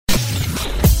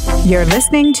You're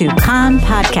listening to Kan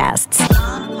Podcasts.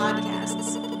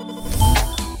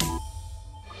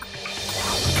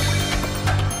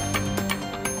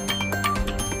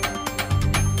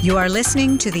 You are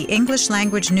listening to the English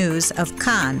language news of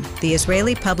Kan, the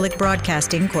Israeli Public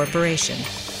Broadcasting Corporation.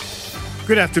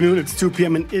 Good afternoon. It's 2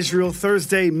 p.m. in Israel,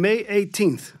 Thursday, May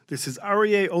 18th. This is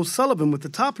Aryeh O'Sullivan with the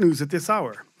top news at this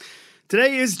hour.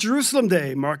 Today is Jerusalem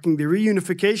Day, marking the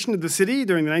reunification of the city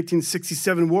during the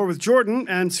 1967 war with Jordan,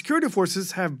 and security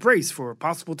forces have braced for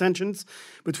possible tensions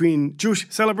between Jewish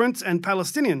celebrants and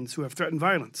Palestinians who have threatened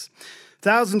violence.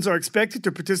 Thousands are expected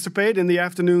to participate in the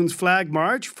afternoon's flag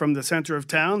march from the center of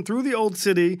town through the Old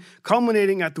City,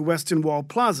 culminating at the Western Wall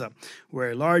Plaza,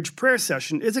 where a large prayer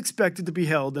session is expected to be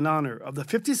held in honor of the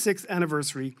 56th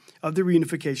anniversary of the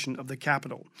reunification of the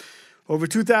capital. Over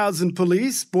 2,000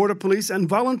 police, border police, and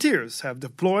volunteers have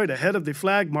deployed ahead of the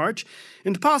flag march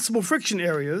into possible friction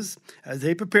areas as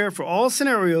they prepare for all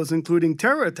scenarios, including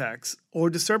terror attacks or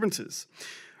disturbances.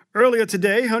 Earlier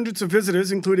today, hundreds of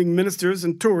visitors, including ministers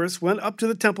and tourists, went up to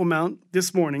the Temple Mount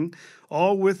this morning,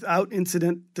 all without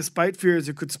incident, despite fears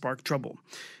it could spark trouble.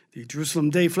 The Jerusalem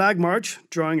Day flag march,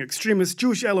 drawing extremist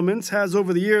Jewish elements, has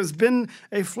over the years been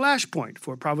a flashpoint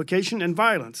for provocation and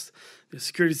violence. The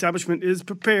security establishment is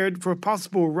prepared for a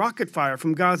possible rocket fire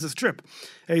from Gaza Strip,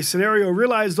 a scenario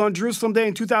realized on Jerusalem Day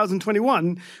in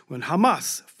 2021 when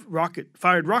Hamas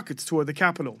fired rockets toward the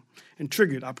capital and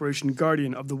triggered Operation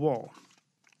Guardian of the Wall.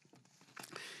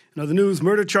 In other news,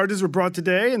 murder charges were brought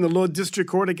today in the Lod District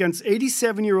Court against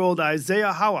 87-year-old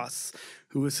Isaiah Hawass,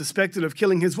 who was suspected of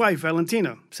killing his wife,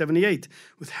 Valentina, 78,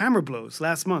 with hammer blows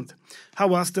last month.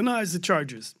 Hawass denies the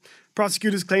charges.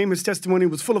 Prosecutors claim his testimony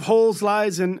was full of holes,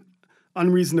 lies, and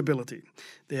unreasonability.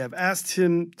 They have asked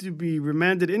him to be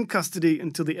remanded in custody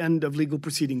until the end of legal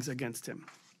proceedings against him.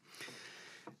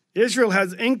 Israel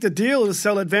has inked a deal to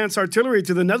sell advanced artillery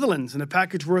to the Netherlands in a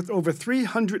package worth over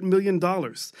 $300 million.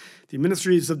 The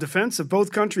Ministries of Defense of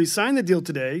both countries signed the deal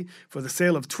today for the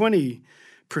sale of 20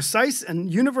 precise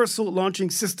and universal launching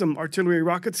system artillery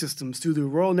rocket systems to the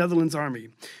Royal Netherlands Army.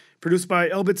 Produced by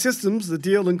Elbit Systems, the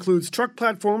deal includes truck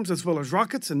platforms as well as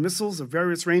rockets and missiles of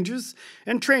various ranges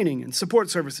and training and support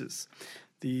services.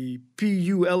 The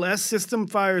PULS system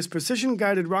fires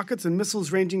precision-guided rockets and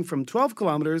missiles ranging from 12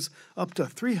 kilometers up to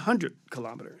 300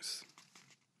 kilometers.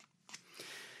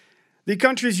 The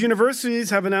country's universities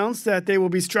have announced that they will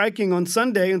be striking on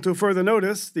Sunday until further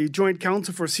notice. The Joint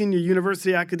Council for Senior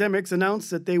University Academics announced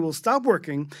that they will stop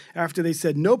working after they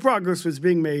said no progress was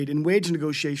being made in wage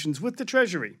negotiations with the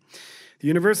Treasury. The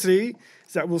universities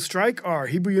that will strike are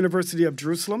Hebrew University of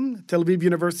Jerusalem, Tel Aviv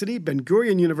University,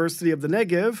 Ben-Gurion University of the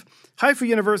Negev, Haifa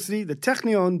University, the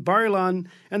Technion, Bar-Ilan,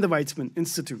 and the Weizmann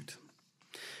Institute.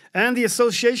 And the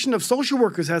Association of Social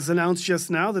Workers has announced just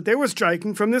now that they were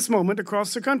striking from this moment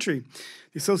across the country.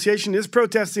 The association is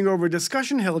protesting over a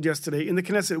discussion held yesterday in the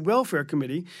Knesset Welfare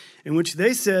Committee in which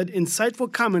they said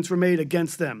insightful comments were made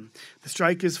against them. The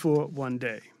strike is for one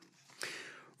day.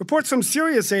 Reports from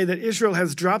Syria say that Israel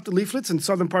has dropped leaflets in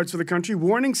southern parts of the country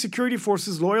warning security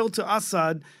forces loyal to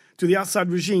the Assad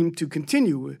regime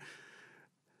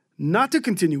not to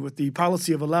continue with the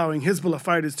policy of allowing Hezbollah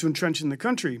fighters to entrench in the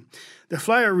country. The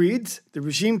flyer reads, the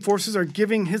regime forces are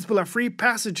giving Hezbollah free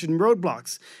passage in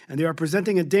roadblocks, and they are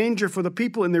presenting a danger for the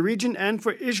people in the region and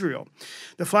for Israel.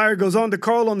 The flyer goes on to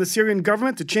call on the Syrian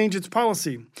government to change its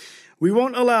policy. We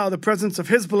won't allow the presence of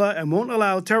Hezbollah and won't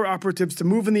allow terror operatives to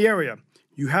move in the area.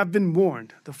 You have been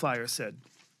warned, the flyer said.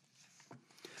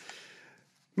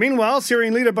 Meanwhile,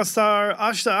 Syrian leader Bashar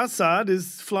al-Assad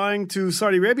is flying to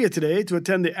Saudi Arabia today to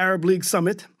attend the Arab League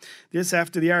summit. This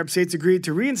after the Arab states agreed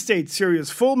to reinstate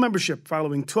Syria's full membership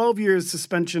following 12 years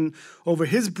suspension over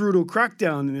his brutal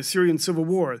crackdown in the Syrian civil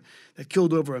war that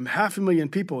killed over 500,000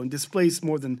 people and displaced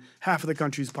more than half of the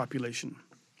country's population.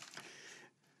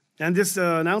 And this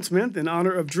announcement in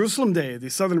honor of Jerusalem Day, the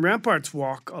Southern Ramparts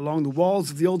Walk along the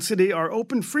walls of the Old City are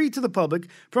open free to the public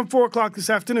from 4 o'clock this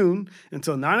afternoon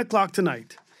until 9 o'clock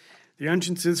tonight. The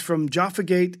entrance is from Jaffa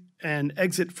Gate and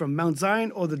exit from Mount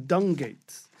Zion or the Dung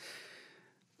Gates.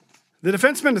 The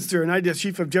Defense Minister and IDF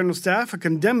Chief of General Staff have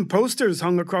condemned posters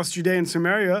hung across Judea and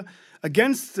Samaria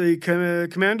against the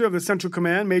commander of the Central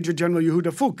Command, Major General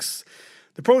Yehuda Fuchs.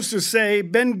 The posters say,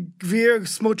 Ben-Gvir,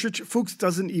 Smotrich, Fuchs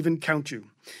doesn't even count you.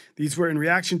 These were in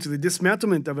reaction to the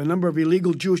dismantlement of a number of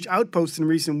illegal Jewish outposts in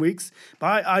recent weeks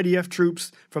by IDF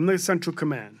troops from the Central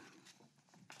Command.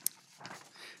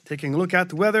 Taking a look at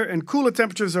the weather, and cooler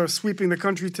temperatures are sweeping the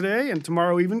country today and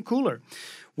tomorrow even cooler.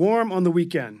 Warm on the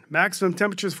weekend. Maximum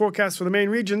temperatures forecast for the main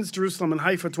regions, Jerusalem and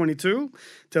Haifa 22,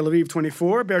 Tel Aviv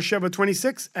 24, Beersheba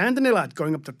 26, and in Eilat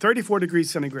going up to 34 degrees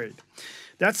centigrade.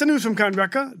 That's the news from Kan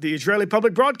Reka, the Israeli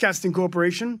Public Broadcasting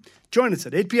Corporation. Join us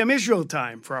at 8 p.m. Israel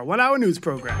time for our 1-hour news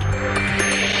program.